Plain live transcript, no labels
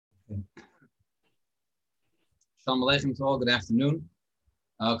Shalom Aleichem to all. Good afternoon.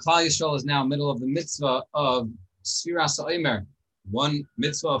 Klal Yisrael is now middle of the mitzvah of sefiras haomer, one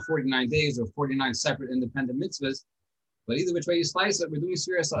mitzvah of 49 days or 49 separate independent mitzvahs. But either which way you slice it, we're doing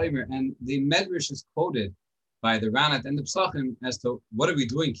sefiras haomer. And the Medrash is quoted by the Ran at the end of Psachim as to what are we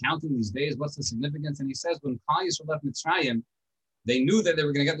doing, counting these days, what's the significance? And he says when Klal Yisrael left Mitzrayim, they knew that they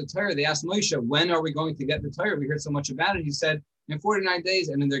were going to get the Torah. They asked Moshe, when are we going to get the Torah? We heard so much about it. He said, in 49 days.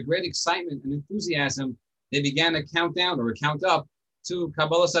 And in their great excitement and enthusiasm, they began to count down or count up to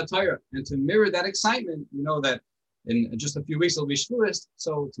Kabbalah Torah. And to mirror that excitement, you know that in just a few weeks it'll be Shavuos.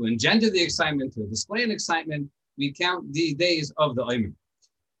 So to engender the excitement, to display an excitement, we count the days of the omer.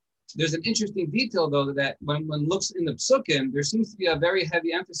 There's an interesting detail, though, that when one looks in the Psukim, there seems to be a very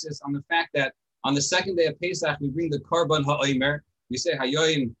heavy emphasis on the fact that on the second day of Pesach, we bring the korban haomer. We say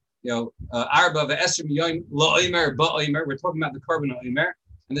hayoim, arba ve'esrim yoim la'omer ba'omer. We're talking about the korban haomer.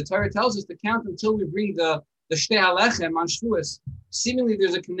 And the Torah tells us to count until we bring the shtei halechem on Shavuos. Seemingly,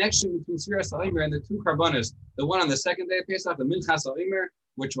 there's a connection between sefiras haomer and the two korbanos. The one on the second day of Pesach, the minchas haomer,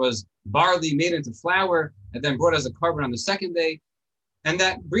 which was barley made into flour and then brought as a korban on the second day. And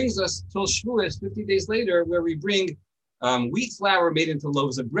that brings us till Shavuos, 50 days later, where we bring wheat flour made into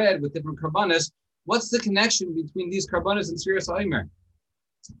loaves of bread with different korbanos. What's the connection between these korbanos and sefiras haomer?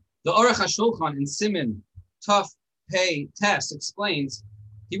 The Aruch HaShulchan in Siman Tuf Pei Tes explains.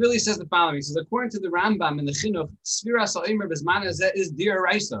 He really says the following. He says, according to the Rambam in the Chinuch, sefiras haomer b'zman hazeh is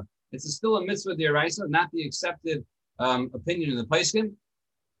d'oraisa. It's still a mitzvah d'oraisa, not the accepted opinion in the Poskim.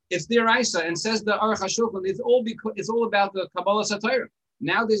 It's d'oraisa, and says the Aruch HaShulchan, it's all about the Kabbalah Torah.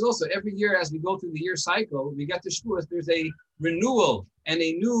 Nowadays also, every year as we go through the year cycle, we get to Shavuos, there's a renewal and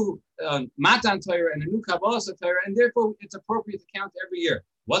a new Matan Torah and a new Kabbalah Torah, and therefore it's appropriate to count every year.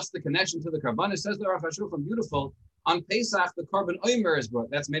 What's the connection to the korban? It says the Aruch HaShulchan, beautiful. On Pesach, the korban omer is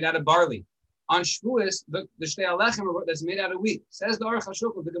brought. That's made out of barley. On Shavuos, the shtei halechem that's made out of wheat. Says the Aruch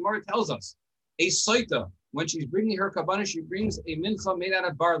HaShulchan, the Gemara tells us, a soita, when she's bringing her korban, she brings a mincha made out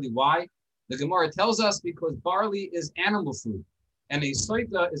of barley. Why? The Gemara tells us because barley is animal food. And a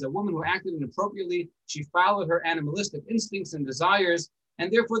soita is a woman who acted inappropriately. She followed her animalistic instincts and desires.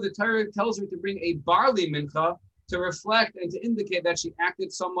 And therefore, the Torah tells her to bring a barley mincha to reflect and to indicate that she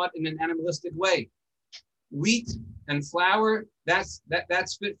acted somewhat in an animalistic way. Wheat and flour, that's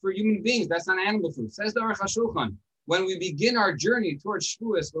fit for human beings. That's not animal food. Says the Aruch HaShulchan, when we begin our journey towards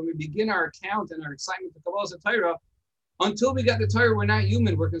Shavuos, when we begin our account and our excitement for Kabbalah Torah, until we get the Torah, we're not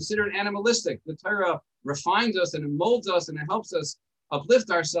human. We're considered animalistic. The Torah refines us and it molds us and it helps us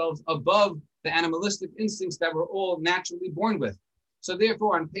uplift ourselves above the animalistic instincts that we're all naturally born with. So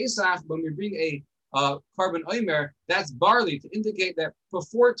therefore, on Pesach, when we bring a korban omer, that's barley to indicate that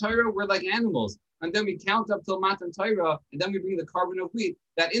before Torah, we're like animals. And then we count up till Matan Torah, and then we bring the korban of wheat.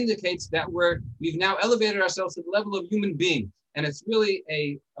 That indicates that we've now elevated ourselves to the level of human being. And it's really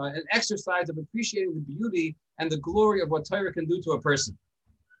an exercise of appreciating the beauty and the glory of what Torah can do to a person.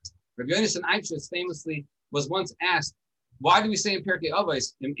 Rabbi Yonasan Eichschitz famously was once asked, why do we say in Pirkei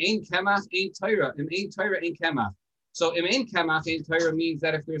Avos, im ein kemach, ein Torah, im ein Torah, ein kemach? So im ein kemach, ein Torah means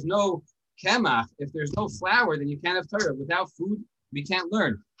that if there's no kemach, if there's no flour, then you can't have Torah. Without food, we can't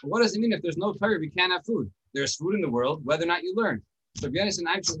learn. But what does it mean if there's no Torah, we can't have food? There's food in the world, whether or not you learn. So Rabbi Yonasan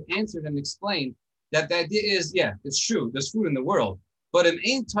Eichschitz answered and explained that the idea is, yeah, it's true, there's food in the world. But in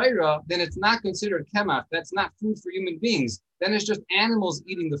ein Torah, then it's not considered kemach. That's not food for human beings. Then it's just animals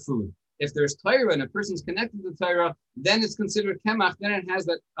eating the food. If there's Torah and a person's connected to Torah, then it's considered kemach. Then it has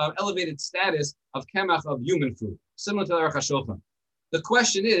that elevated status of kemach, of human food, similar to the Aruch HaShulchan. The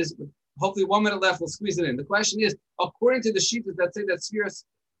question is, hopefully 1 minute left, we'll squeeze it in. The question is, according to the shittas that say that sefiras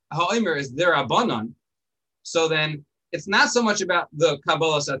haomer is their abanon, so then it's not so much about the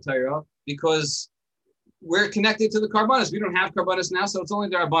Kabbalah Torah because we're connected to the korbanos. We don't have korbanos now, so it's only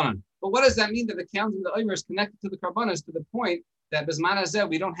their abanon. But what does that mean that the counting of the omer is connected to the korbanos to the point that b'zman hazeh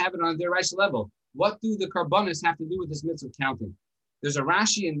we don't have it on their rice level? What do the korbanos have to do with this mitzvah of counting? There's a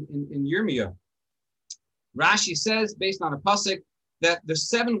Rashi in Yirmiyah. Rashi says, based on a pasuk, that the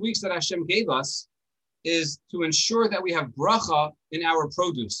 7 weeks that Hashem gave us is to ensure that we have bracha in our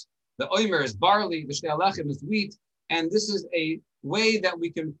produce. The omer is barley, the shtei halechem is wheat, and this is a way that we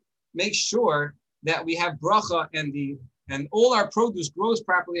can make sure that we have bracha and all our produce grows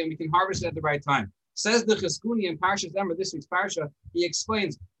properly and we can harvest it at the right time. Says the Chizkuni in Parshas Emor, this week's parsha, he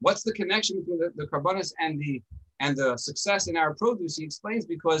explains what's the connection between the korbanos and the success in our produce. He explains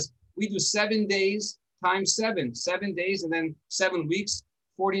because we do 7 days times 7 days, and then 7 weeks,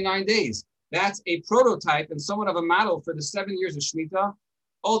 49 days. That's a prototype and somewhat of a model for the 7 years of Shemitah,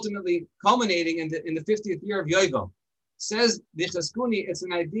 ultimately culminating in the 50th year of Yovel. Says the Cheskuni, it's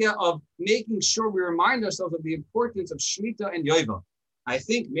an idea of making sure we remind ourselves of the importance of Shemitah and Yovel. I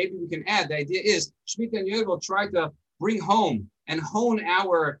think maybe we can add, the idea is Shemitah and Yovel try to bring home and hone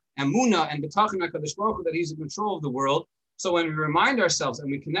our Emunah and B'tachon HaKadosh Baruch Hu that He's in control of the world. So when we remind ourselves and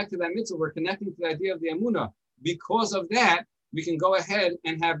we connect to that mitzvah, we're connecting to the idea of the Emunah. Because of that, we can go ahead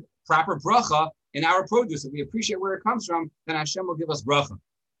and have proper bracha in our produce. If we appreciate where it comes from, then Hashem will give us bracha.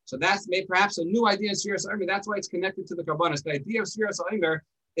 So that's maybe perhaps a new idea in sefiras haomer. That's why it's connected to the korbanos. The idea of sefiras haomer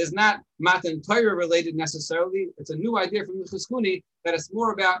is not Matan Torah related necessarily. It's a new idea from the Cheskuni that it's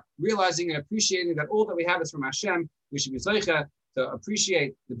more about realizing and appreciating that all that we have is from Hashem. We should be zeicha to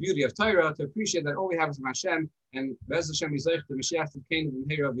appreciate the beauty of Torah, to appreciate that all we have is from Hashem, and Be'ez Hashem is zeicha to Mashiach to Kain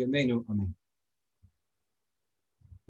of Yameinu. Amen.